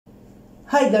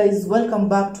Hi guys, welcome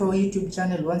back to our YouTube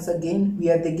channel once again. We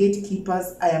are the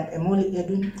gatekeepers. I am Emoli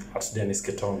Edwin. At Dennis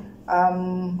Keton.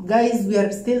 Guys, we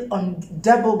are still on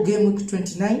Double Gameweek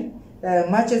 29.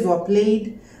 Matches were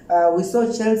played. We saw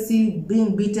Chelsea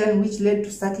being beaten, which led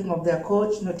to sacking of their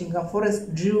coach. Nottingham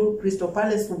Forest drew. Crystal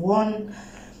Palace won.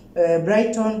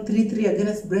 Brighton 3-3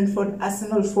 against Brentford.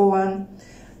 Arsenal 4-1.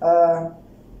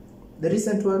 The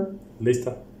recent one?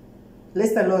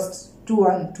 Leicester lost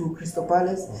 2-1 to Crystal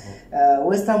Palace.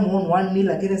 Westham won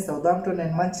 1-0 against Southampton,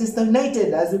 and Manchester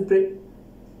United, as we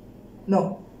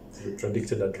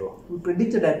predicted a draw. We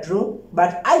predicted a draw,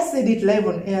 but I said it live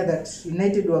on air that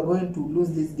United were going to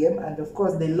lose this game, and of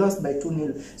course they lost by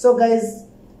 2-0. So guys,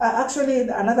 actually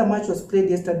another match was played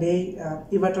yesterday,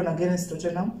 Everton against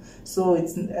Tottenham. So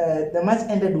it's the match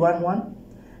ended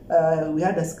 1-1. We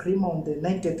had a scream on the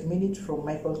 90th minute from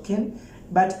Michael Keane.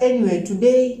 But anyway,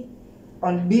 today,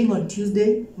 on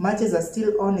Tuesday, matches are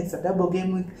still on. It's a double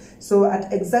game week. So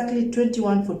at exactly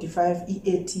 21:45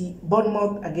 EAT,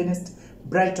 Bournemouth against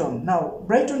Brighton. Now,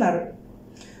 Brighton are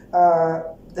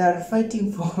they're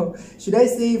fighting for, should I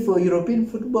say for European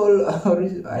football? Or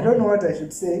I don't know what I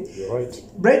should say. You're right.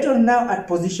 Brighton now at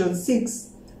position 6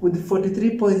 with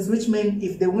 43 points, which means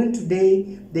if they win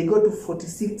today, they go to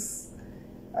 46.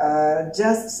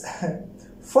 Just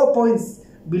 4 points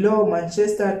below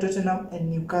Manchester, Tottenham,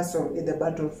 and Newcastle in the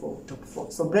battle for top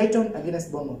 4. So Brighton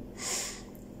against Bournemouth.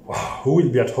 Wow, who will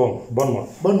be at home?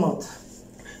 Bournemouth.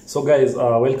 So guys,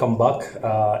 welcome back.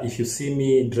 If you see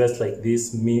me dressed like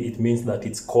this, it means that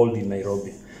it's cold in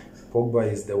Nairobi.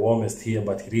 Pogba is the warmest here,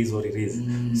 but it is what it is.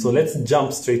 So let's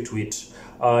jump straight to it.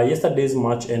 Yesterday's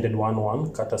match ended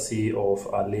 1-1, courtesy of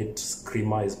a late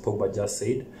screamer, as Pogba just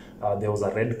said. There was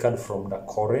a red card from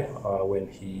Dakore when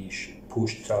he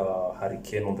pushed Harry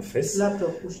Kane on the face.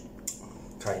 Laptop pushed.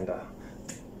 Kinda.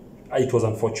 It was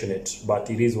unfortunate, but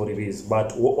it is what it is.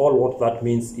 But all what that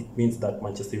means, it means that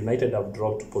Manchester United have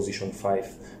dropped to position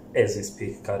 5 as we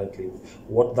speak currently.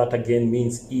 What that again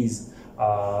means is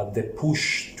the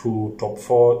push to top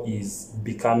 4 is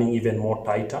becoming even more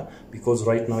tighter, because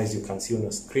right now, as you can see on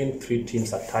the screen, 3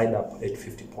 teams are tied up at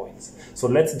 50 points. So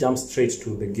let's jump straight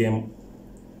to the game,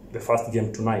 the first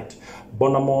game tonight.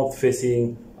 Bournemouth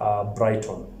facing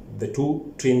Brighton. The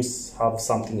two teams have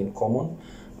something in common.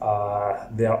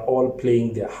 They are all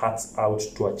playing their hearts out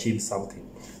to achieve something.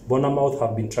 Bournemouth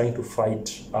have been trying to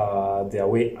fight their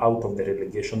way out of the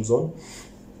relegation zone,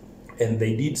 and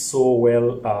they did so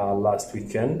well last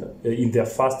weekend. In their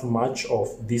first match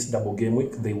of this double game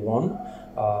week, they won.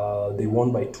 They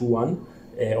won by 2-1.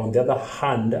 On the other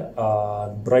hand,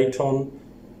 Brighton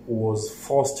was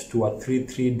forced to a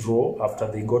 3-3 draw after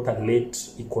they got a late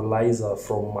equalizer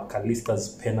from McAllister's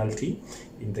penalty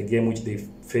in the game which they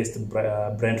faced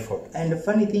Brentford. And the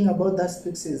funny thing about that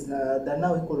fix is they're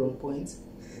now equal on points.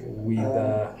 With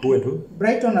who and who?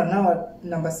 Brighton are now at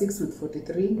number 6 with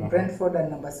 43. Brentford are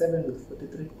number 7 with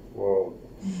 43. Wow.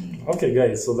 Okay,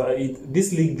 guys. So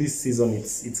this league this season,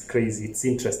 it's crazy. It's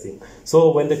interesting.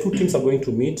 So when the two teams are going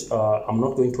to meet, I'm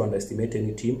not going to underestimate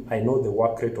any team. I know the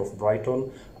work rate of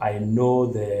Brighton. I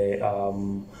know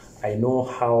I know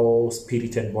how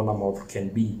spirited Bournemouth can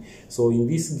be. So in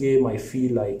this game, I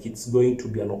feel like it's going to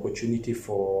be an opportunity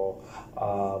for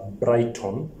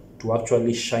Brighton to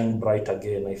actually shine bright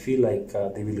again. I feel like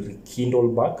they will rekindle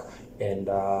back and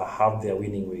have their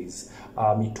winning ways.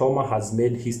 Mitoma has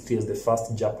made history as the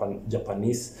first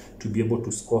Japanese to be able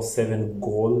to score 7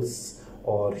 goals,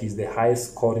 or he's the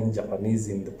highest scoring Japanese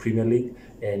in the Premier League,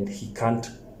 and he can't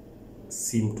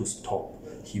seem to stop.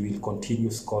 He will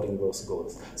continue scoring those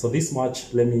goals. So this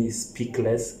match, let me speak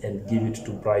less and give it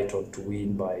to Brighton to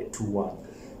win by 2-1.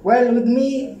 Well, with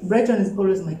me, Brighton is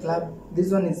always my club.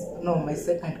 This one is my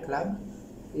second club.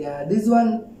 Yeah, this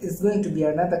one is going to be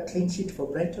another clean sheet for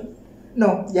Brighton.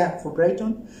 For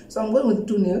Brighton. So I'm going with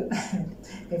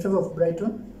 2-0 in favor of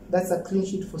Brighton. That's a clean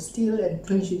sheet for Steele and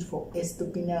clean sheet for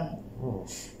Estupinian.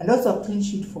 And also a clean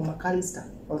sheet for McAllister.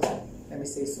 Also, let me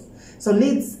say so. So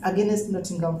Leeds against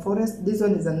Nottingham Forest. This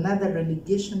one is another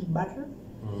relegation battle.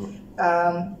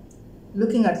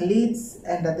 Looking at Leeds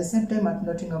and at the same time at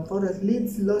Nottingham Forest,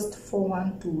 Leeds lost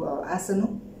 4-1 to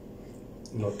Arsenal.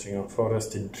 Nottingham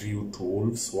Forest drew to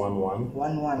Wolves 1-1.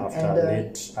 1-1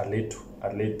 after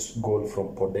a late goal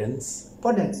from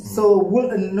Podence. So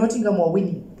Nottingham were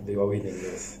winning. They were winning,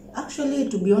 yes. Actually,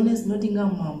 to be honest,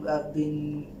 Nottingham have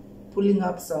been pulling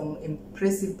up some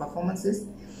impressive performances.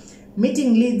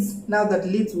 Meeting Leeds, now that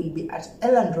Leeds will be at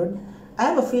Elland Road, I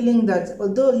have a feeling that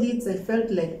although Leeds, I felt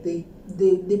like they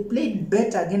played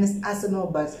better against Arsenal,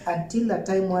 but until a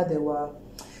time where they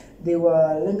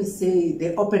were, let me say,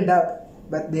 they opened up,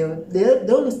 but they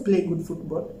always play good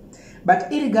football. But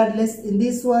irregardless, in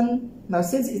this one, now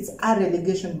since it's a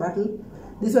relegation battle,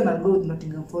 this one I'll go with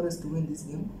Nottingham Forest to win this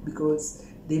game because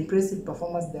the impressive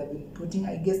performance they have been putting,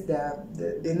 I guess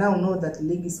they now know that the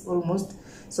league is almost,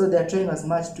 so they're trying as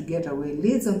much to get away.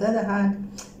 Leeds, on the other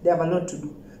hand, they have a lot to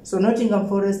do. So Nottingham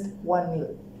Forest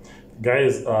 1-0.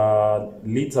 Guys,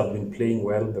 Leeds have been playing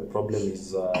well. The problem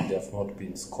is they have not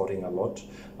been scoring a lot.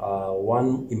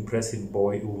 One impressive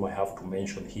boy whom I have to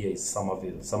mention here is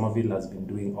Somerville. Somerville has been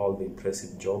doing all the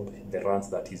impressive job, the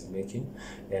runs that he's making.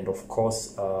 And of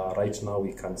course, right now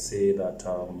we can say that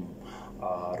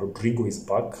Rodrigo is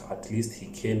back. At least he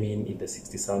came in the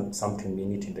 60-something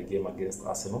minute in the game against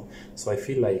Arsenal. So I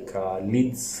feel like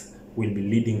Leeds will be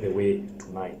leading the way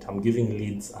tonight. I'm giving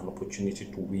Leeds an opportunity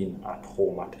to win at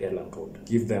home at Elland Road.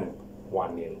 Give them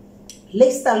 1-0.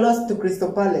 Leicester lost to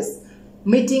Crystal Palace,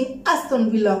 meeting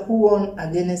Aston Villa, who won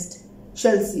against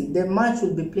Chelsea. The match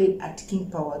will be played at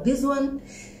King Power. This one,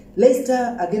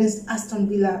 Leicester against Aston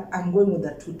Villa, I'm going with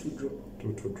a 2-2 draw.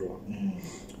 2-2 draw.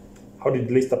 How did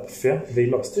Leicester fare? They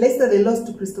lost. Leicester, they lost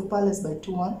to Crystal Palace by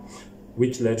 2-1.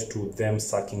 Which led to them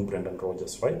sacking Brendan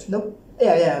Rodgers, right? Nope.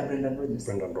 Yeah, Brendan Rodgers.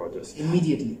 Brendan Rodgers.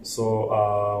 Immediately. So,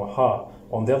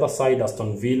 on the other side,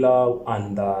 Aston Villa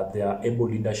and their able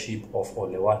leadership of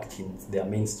Ole Watkins, their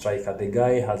main striker. The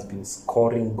guy has been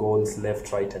scoring goals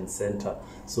left, right, and center.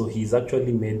 So he's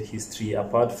actually made history.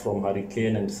 Apart from Harry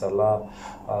Kane and Salah,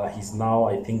 he's now,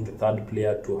 I think, the third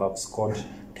player to have scored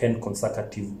 10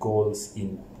 consecutive goals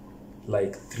in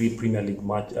like three Premier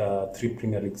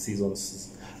League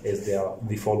seasons as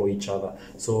they follow each other.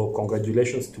 So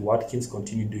congratulations to Watkins.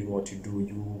 Continue doing what you do.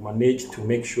 You managed to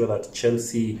make sure that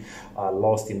Chelsea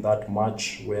lost in that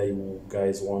match where you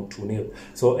guys won 2-0.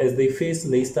 So as they face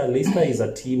Leicester, Leicester is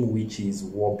a team which is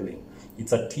wobbling.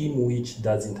 It's a team which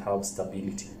doesn't have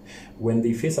stability. When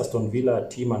they face Aston Villa, a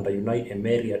team under Unai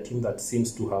Emery, a team that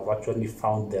seems to have actually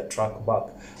found their track back,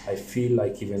 I feel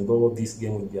like even though this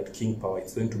game will be at King Power,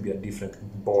 it's going to be a different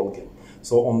ball game.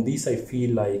 So on this, I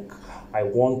feel like I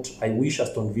wish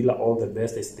Aston Villa all the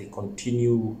best as they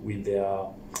continue with their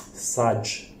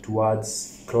surge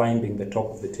towards climbing the top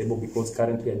of the table, because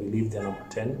currently I believe they're number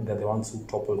 10. They're the ones who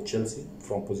toppled Chelsea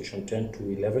from position 10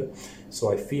 to 11.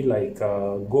 So I feel like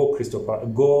go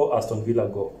Aston Villa,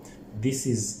 go. This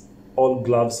is all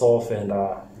gloves off, and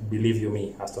believe you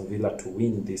me, Aston Villa to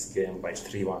win this game by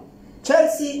 3-1.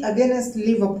 Chelsea against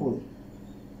Liverpool.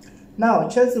 Now,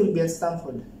 Chelsea will be at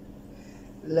Stamford.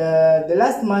 The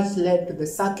last match led to the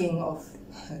sacking of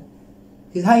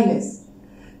His Highness,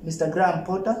 Mr. Graham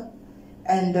Potter,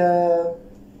 and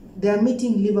they are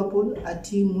meeting Liverpool, a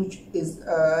team which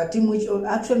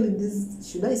actually, this,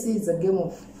 should I say, it's a game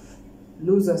of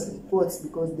losers in quotes,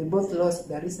 because they both lost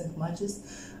their recent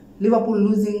matches. Liverpool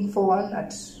losing 4-1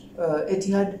 at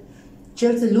Etihad,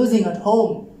 Chelsea losing at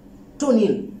home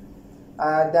 2-0.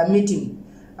 They're meeting.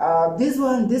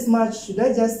 This match, should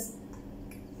I just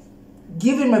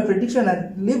give in my prediction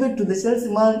and leave it to the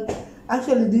Chelsea man?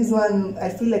 Actually, this one, I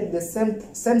feel like the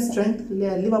same strength.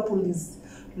 Liverpool is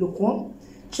lukewarm.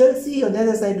 Chelsea, on the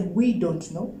other side, we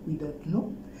don't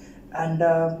know. And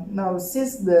now,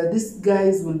 since these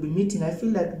guys will be meeting, I feel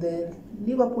like the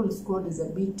Liverpool squad is a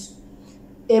bit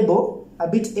able,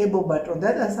 but on the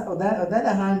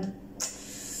other hand,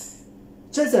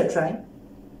 Chelsea are trying.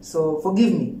 So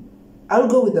forgive me. I'll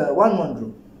go with the 1-1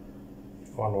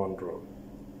 draw. 1-1 draw.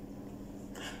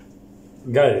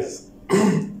 Guys,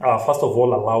 first of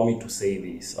all, allow me to say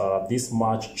this. This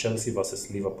match, Chelsea versus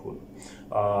Liverpool,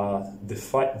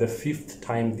 the fifth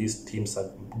time these teams are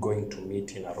going to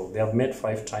meet in a row. They have met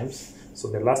 5 times. So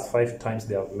the last 5 times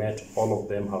they have met, all of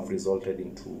them have resulted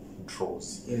into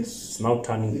draws. Yes. It's now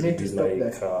turning to be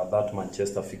like that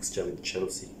Manchester fixture with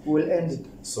Chelsea. We'll end it.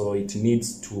 So it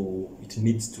needs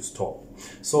to stop.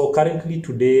 So currently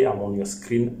today, I'm on your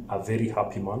screen, a very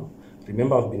happy man.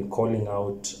 Remember, I've been calling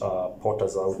out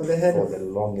Potters out for the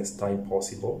longest time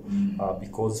possible,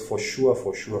 because for sure,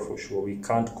 we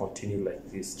can't continue like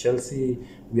this. Chelsea,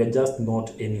 we are just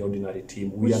not any ordinary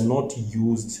team. We are not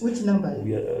used. Which number?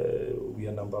 We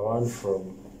are number 1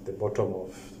 from the bottom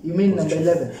of. You mean position.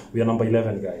 Number 11? We are number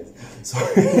 11, guys. So,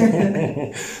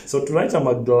 so tonight I'm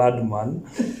a glad man.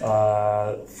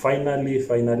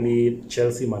 Finally,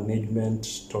 Chelsea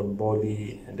management, Todd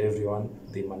Bowley, and everyone,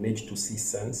 they managed to see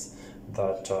sense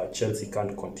that Chelsea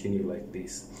can't continue like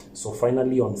this. So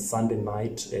finally on Sunday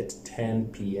night at 10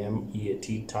 p.m.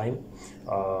 EAT time,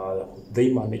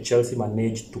 Chelsea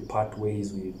managed to part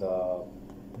ways with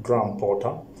Graham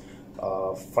Potter.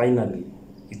 Finally,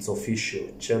 it's official.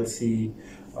 Chelsea,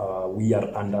 we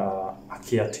are under a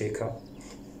caretaker.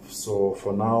 So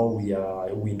for now, we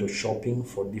are window shopping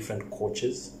for different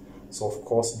coaches. So of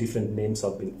course, different names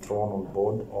have been thrown on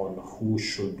board on who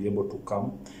should be able to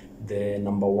come. The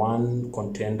number one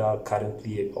contender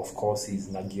currently, of course, is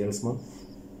Nagelsmann.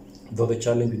 Though the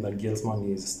challenge with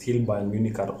Nagelsmann is still Bayern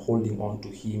Munich are holding on to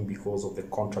him because of the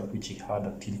contract which he had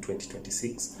until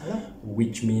 2026,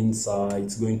 which means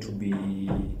it's going to be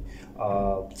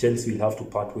Chelsea will have to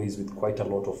part ways with quite a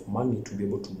lot of money to be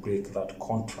able to break that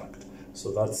contract.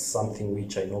 So that's something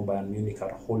which I know Bayern Munich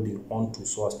are holding on to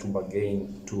so as to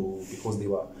bargain to, because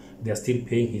they are still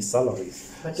paying his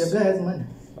salaries. But your guy has money.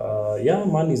 Yeah,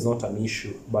 money is not an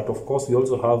issue. But of course, we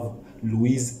also have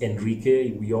Luis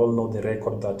Enrique. We all know the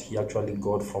record that he actually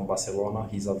got from Barcelona.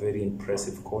 He's a very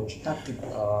impressive coach.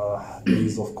 There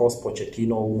is, of course,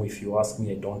 Pochettino, whom, if you ask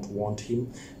me, I don't want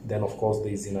him. Then, of course,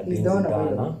 there is Zinedine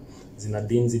Zidane.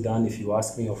 Zinedine Zidane, if you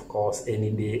ask me, of course,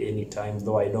 any day, any time,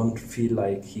 though I don't feel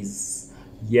like he's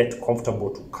yet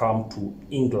comfortable to come to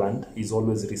England. He's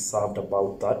always reserved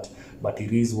about that, but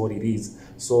it is what it is.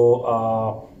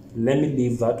 So let me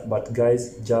leave that. But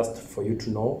guys, just for you to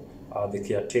know, the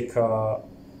caretaker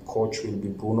coach will be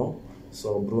Bruno.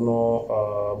 So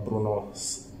Bruno,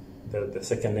 the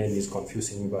second name is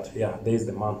confusing me, but yeah, there's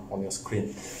the man on your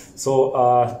screen.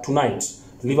 So tonight,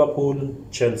 Liverpool,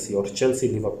 Chelsea, or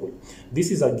Chelsea-Liverpool. This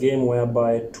is a game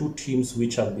whereby two teams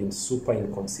which have been super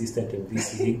inconsistent in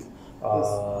this league.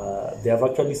 They have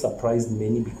actually surprised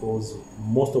many because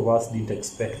most of us didn't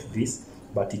expect this,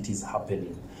 but it is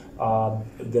happening.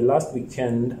 The last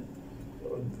weekend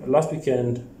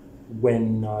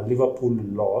when Liverpool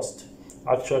lost,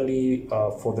 actually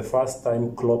for the first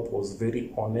time Klopp was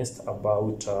very honest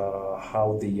about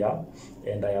how they are,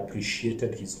 and I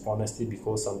appreciated his honesty,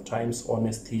 because sometimes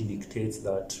honesty dictates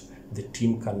that the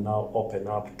team can now open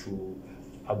up to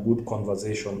a good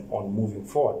conversation on moving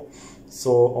forward.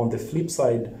 So on the flip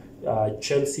side,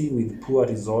 Chelsea with poor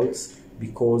results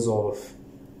because of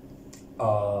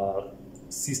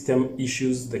system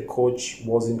issues. The coach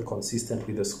wasn't consistent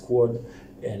with the squad,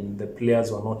 and the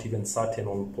players were not even certain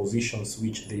on positions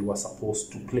which they were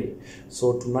supposed to play.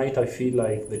 So tonight I feel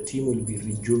like the team will be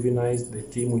rejuvenated, the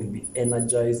team will be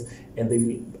energized, and they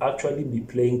will actually be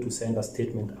playing to send a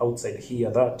statement outside here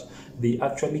that they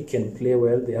actually can play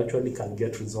well, they actually can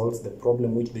get results. The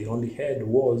problem which they only had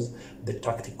was the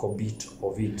tactical bit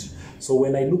of it. So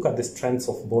when I look at the strengths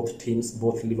of both teams,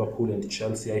 both Liverpool and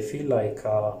Chelsea, I feel like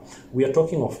we are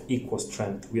talking of equal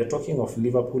strength. We are talking of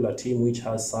Liverpool, a team which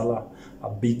has Salah, a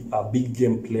big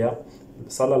game player.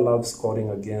 Salah loves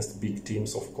scoring against big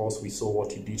teams. Of course, we saw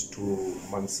what he did to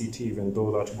Man City, even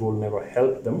though that goal never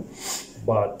helped them.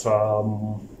 But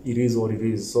it is what it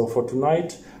is. So for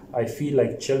tonight, I feel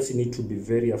like Chelsea need to be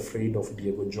very afraid of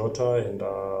Diego Jota and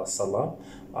Salah.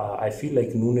 I feel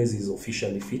like Nunes is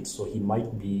officially fit, so he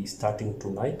might be starting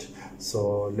tonight.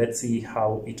 So let's see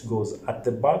how it goes. At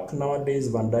the back nowadays,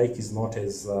 Van Dijk is not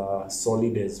as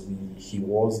solid as he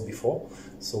was before.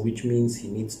 So which means he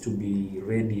needs to be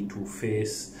ready to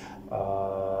face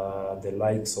the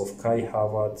likes of Kai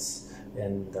Havertz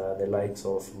and the likes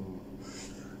of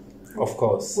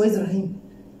course. Where's Raheem?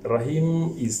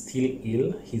 Raheem is still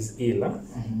ill. He's ill,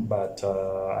 but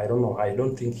I don't know. I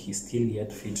don't think he's still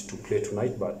yet fit to play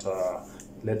tonight, but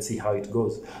let's see how it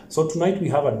goes. So tonight we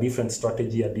have a different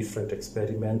strategy, a different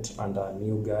experiment, and a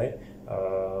new guy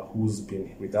who's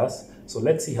been with us. So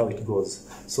let's see how it goes.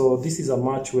 So this is a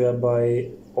match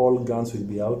whereby all guns will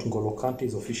be out. N'Golo Kante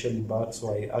is officially back,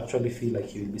 so I actually feel like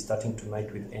he will be starting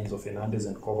tonight with Enzo Fernandez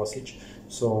and Kovacic.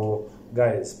 So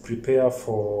guys, prepare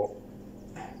for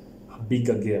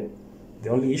bigger game. The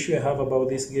only issue I have about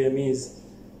this game is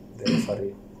the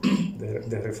referee.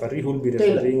 The referee who will be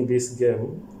refereeing this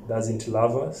game doesn't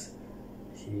love us.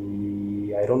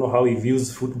 I don't know how he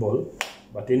views football,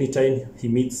 but anytime he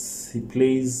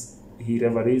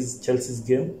referees Chelsea's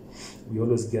game, we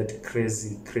always get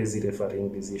crazy refereeing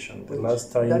decision. The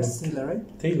last time, that's Taylor,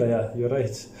 right? Taylor, yeah, you're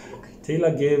right.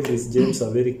 Taylor gave Reece James a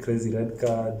very crazy red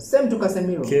card. Same to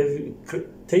Casemiro.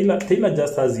 Taylor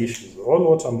just has issues.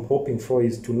 All what I'm hoping for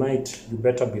is tonight, you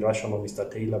better be rational,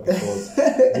 Mr. Taylor, because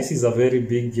this is a very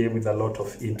big game with a lot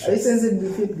of interest. Are you sensing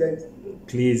defeat, guys?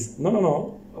 Please,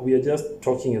 no. We are just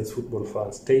talking as football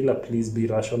fans. Taylor, please be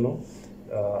rational.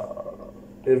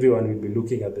 Everyone will be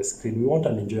looking at the screen. We want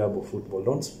an enjoyable football.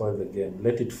 Don't spoil the game.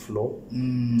 Let it flow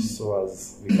so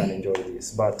as we can enjoy this.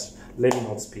 But let me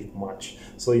not speak much.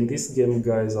 So in this game,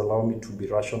 guys, allow me to be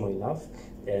rational enough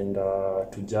and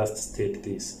to just state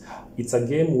this. It's a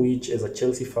game which, as a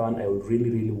Chelsea fan, I would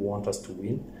really want us to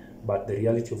win. But the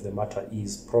reality of the matter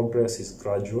is progress is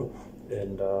gradual.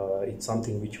 and it's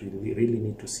something which we really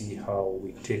need to see how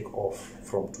we take off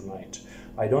from tonight.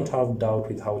 I don't have doubt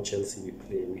with how Chelsea we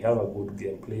play. We have a good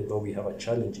gameplay, though we have a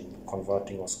challenge in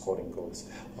converting or scoring goals.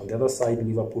 On the other side,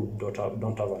 Liverpool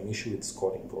don't have an issue with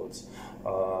scoring goals.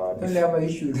 Only have an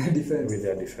issue with their defense. With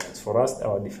their defense. For us,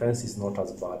 our defense is not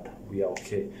as bad. We are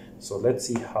okay. So let's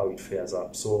see how it fares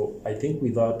up. So I think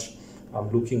with that, I'm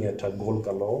looking at a goal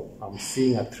galore. I'm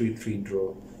seeing a 3-3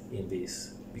 draw in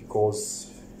this,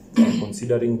 because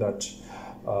considering that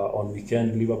on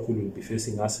weekend Liverpool will be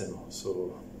facing Arsenal.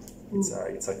 So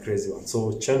it's a crazy one.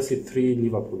 So Chelsea 3,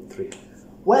 Liverpool 3.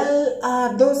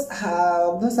 Well,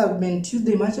 those have been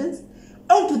Tuesday matches.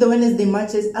 On to the Wednesday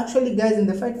matches. Actually, guys, in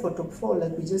the fight for top 4,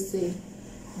 like we just said,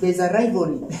 there's a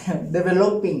rivalry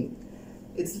developing.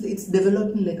 It's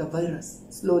developing like a virus,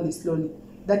 slowly.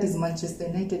 That is Manchester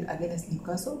United against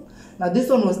Newcastle. Now, this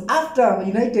one was after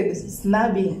United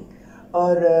snubbing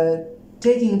or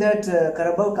taking that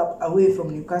Carabao Cup away from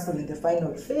Newcastle in the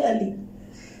final fairly.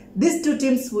 These two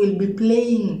teams will be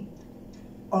playing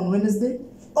on Wednesday.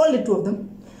 Only two of them.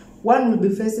 One will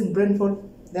be facing Brentford.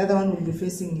 The other one will be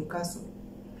facing Newcastle.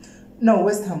 No,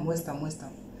 Westham.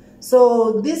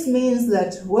 So this means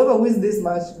that whoever wins this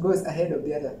match goes ahead of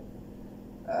the other.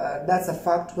 That's a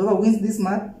fact. Whoever wins this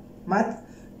match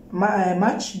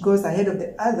goes ahead of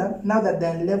the other, now that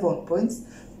they're 11 points,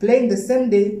 playing the same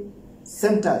day,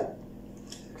 same time.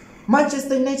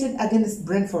 Manchester United against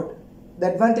Brentford.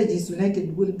 The advantage is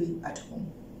United will be at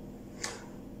home.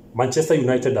 Manchester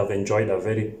United have enjoyed a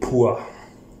very poor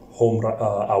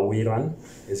away run,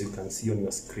 as you can see on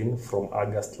your screen, from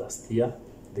August last year.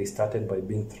 They started by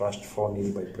being thrashed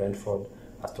 4-0 by Brentford.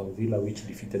 Aston Villa, which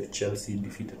defeated Chelsea,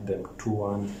 defeated them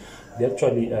 2-1. They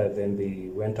actually then they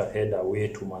went ahead away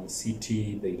to Man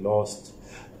City. They lost.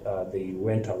 They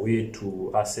went away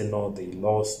to Arsenal. They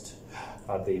lost.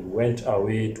 They went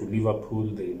away to Liverpool.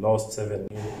 They lost 7-0.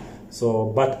 So,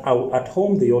 but at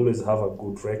home they always have a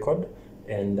good record,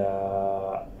 and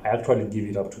I actually give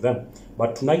it up to them.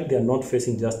 But tonight they are not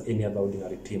facing just any other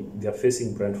ordinary team. They are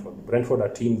facing Brentford. Brentford, a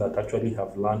team that actually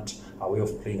have learnt a way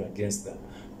of playing against them.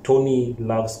 Tony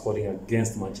loves scoring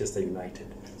against Manchester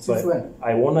United. So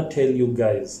I want to tell you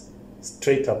guys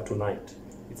straight up tonight,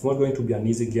 it's not going to be an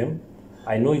easy game.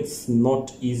 I know it's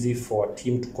not easy for a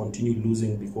team to continue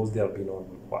losing because they have been on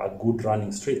a good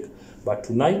running streak. But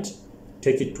tonight,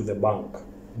 take it to the bank.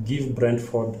 Give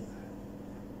Brentford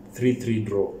 3-3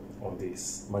 draw on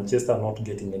this. Manchester are not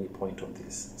getting any point on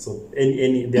this. So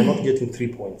they're not getting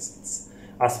 3 points. It's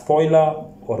a spoiler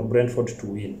or Brentford to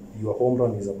win. Your home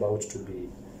run is about to be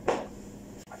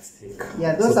at stake.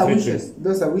 Yeah, those are wishes.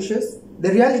 Those are wishes.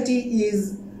 The reality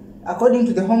is, according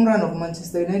to the home run of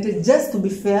Manchester United, just to be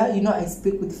fair, you know, I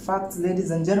speak with facts,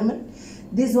 ladies and gentlemen.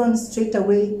 This one straight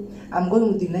away, I'm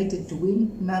going with United to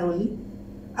win narrowly.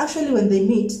 Actually, when they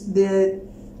meet, the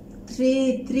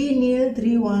 3-0,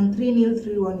 3-1, 3-0,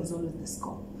 3-1 is always the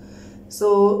score.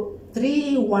 So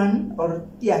 3-1 or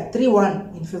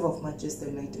 3-1 in favor of Manchester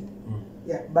United.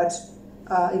 Yeah, but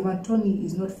Ivan Toney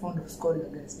is not fond of scoring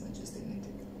against Manchester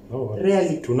United. No,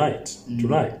 rarely. Tonight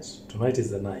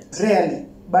is the night. Rarely.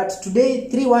 But today,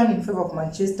 3-1 in favor of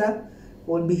Manchester.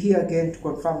 We'll be here again to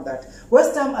confirm that.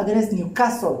 Westham against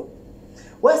Newcastle.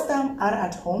 Westham are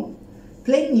at home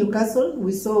playing Newcastle.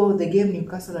 We saw the game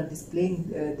Newcastle are displaying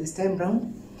this time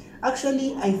round.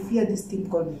 Actually, I fear this team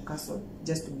called Newcastle,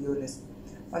 just to be honest.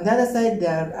 On the other side, they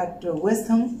are at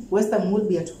Westham. Westham will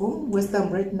be at home.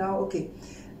 Westham right now, okay.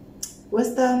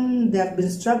 Westham, they have been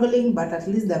struggling, but at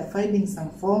least they're finding some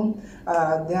form.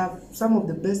 They have some of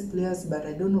the best players, but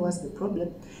I don't know what's the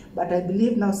problem. But I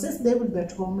believe now, since they will be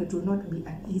at home, it will not be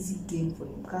an easy game for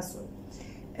Newcastle.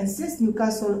 And since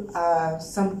Newcastle,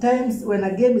 sometimes when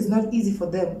a game is not easy for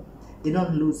them, they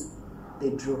don't lose,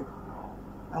 they draw.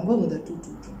 I'm going with a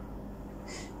 2-2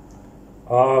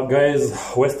 draw. Guys,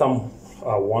 Westham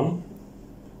 1,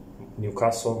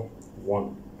 Newcastle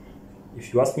 1.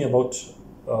 If you ask me about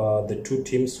the two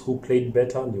teams who played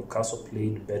better, Newcastle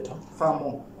played better. Far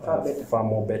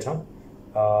more better.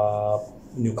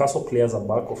 Newcastle players are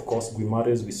back, of course.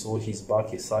 Guimaraes, we saw he's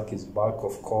back. Isak is back,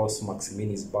 of course. Maximin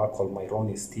is back.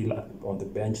 Almiron is still on the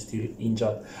bench, still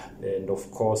injured. And of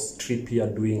course,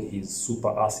 Trippier doing his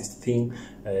super assist thing.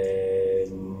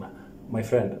 My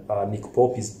friend, Nick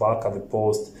Pope is back at the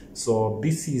post. So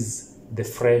this is the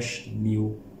fresh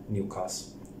new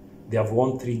Newcastle. They have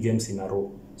won 3 games in a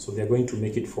row. So they're going to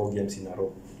make it 4 games in a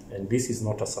row. And this is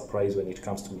not a surprise when it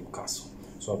comes to Newcastle.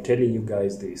 So I'm telling you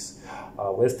guys this.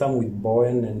 Westham with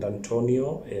Bowen and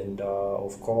Antonio and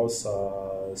of course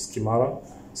Scamara,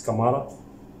 you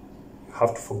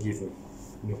have to forgive me.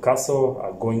 Newcastle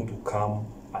are going to come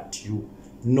at you.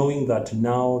 knowing that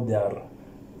now they are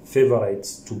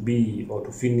favorites to be or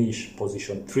to finish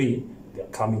position 3, they are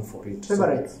coming for it.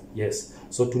 Favorites? So, yes.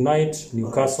 So tonight,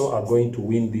 Newcastle are going to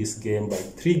win this game by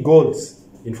 3 goals.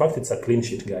 In fact, it's a clean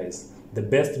sheet, guys. The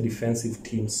best defensive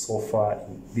team so far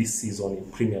in this season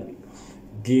in Premier League.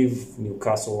 Give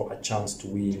Newcastle a chance to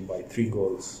win by 3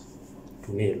 goals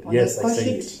to 0. Yes, I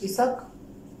say it. Isak?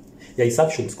 Yeah,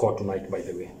 Isak should score tonight, by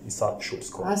the way. Isak should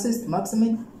score. Assist,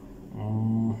 Maximin?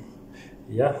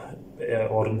 Yeah,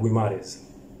 or Guimares.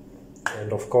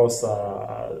 And of course,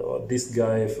 this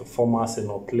guy, former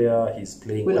Arsenal player, he's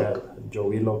playing well. Joe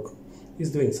Willock.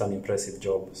 He's doing some impressive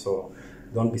job. So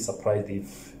don't be surprised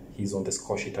if he's on the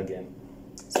score sheet again.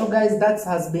 So guys, that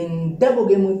has been Double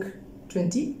Game Week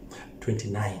 20?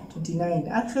 29. 29.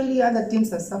 Actually, other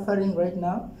teams are suffering right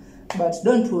now. But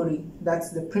don't worry,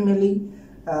 that's the Premier League.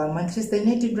 Manchester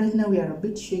United right now, we are a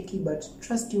bit shaky, but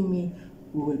trust you me,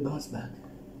 we will bounce back.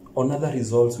 On other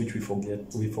results which we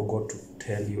forgot to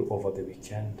tell you over the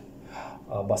weekend,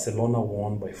 Barcelona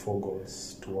won by 4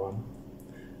 goals to 1.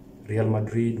 Real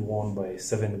Madrid won by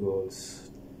 7 goals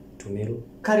to 0.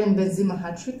 Karim Benzema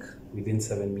hat-trick. Within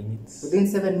 7 minutes. Within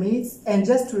 7 minutes. And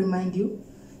just to remind you,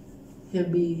 he'll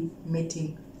be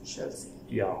meeting Chelsea.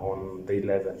 Yeah, on the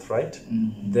 11th, right?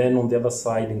 Then on the other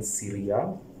side in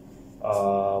Syria,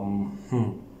 the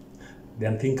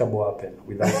unthinkable happened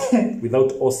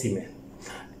without Osimhen.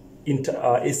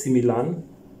 AC Milan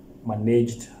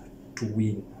managed to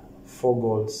win 4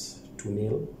 goals to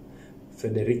 0.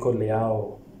 Federico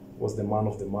Leao was the man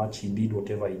of the match. He did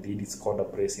whatever he did. He scored a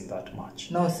brace in that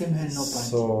match. No Osimhen, no punch.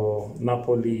 So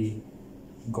Napoli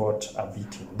got a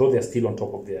beating, though they're still on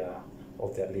top of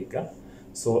their league. Huh?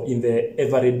 So in the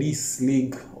Everedis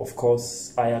League, of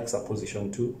course, Ajax are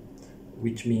position 2,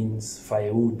 which means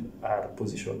Feyenoord are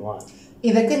position 1.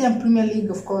 In the Kenyan Premier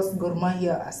League, of course, Gor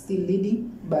Mahia are still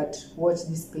leading, but watch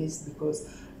this space because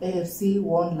AFC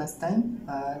won last time.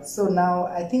 So now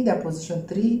I think they're position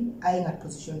 3, eyeing at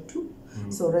position 2.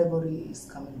 So rivalry is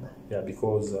coming back. Yeah,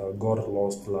 because Gor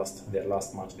lost their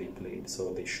last match they played,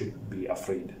 so they should be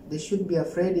afraid. They should be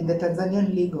afraid. In the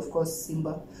Tanzanian League, of course,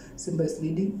 Simba is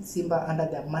leading. Simba under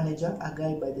their manager, a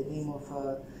guy by the name of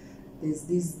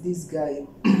this guy.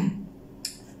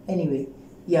 Anyway,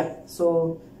 yeah.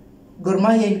 So Gor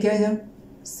Mahia in Kenya,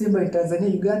 Simba in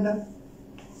Tanzania, Uganda,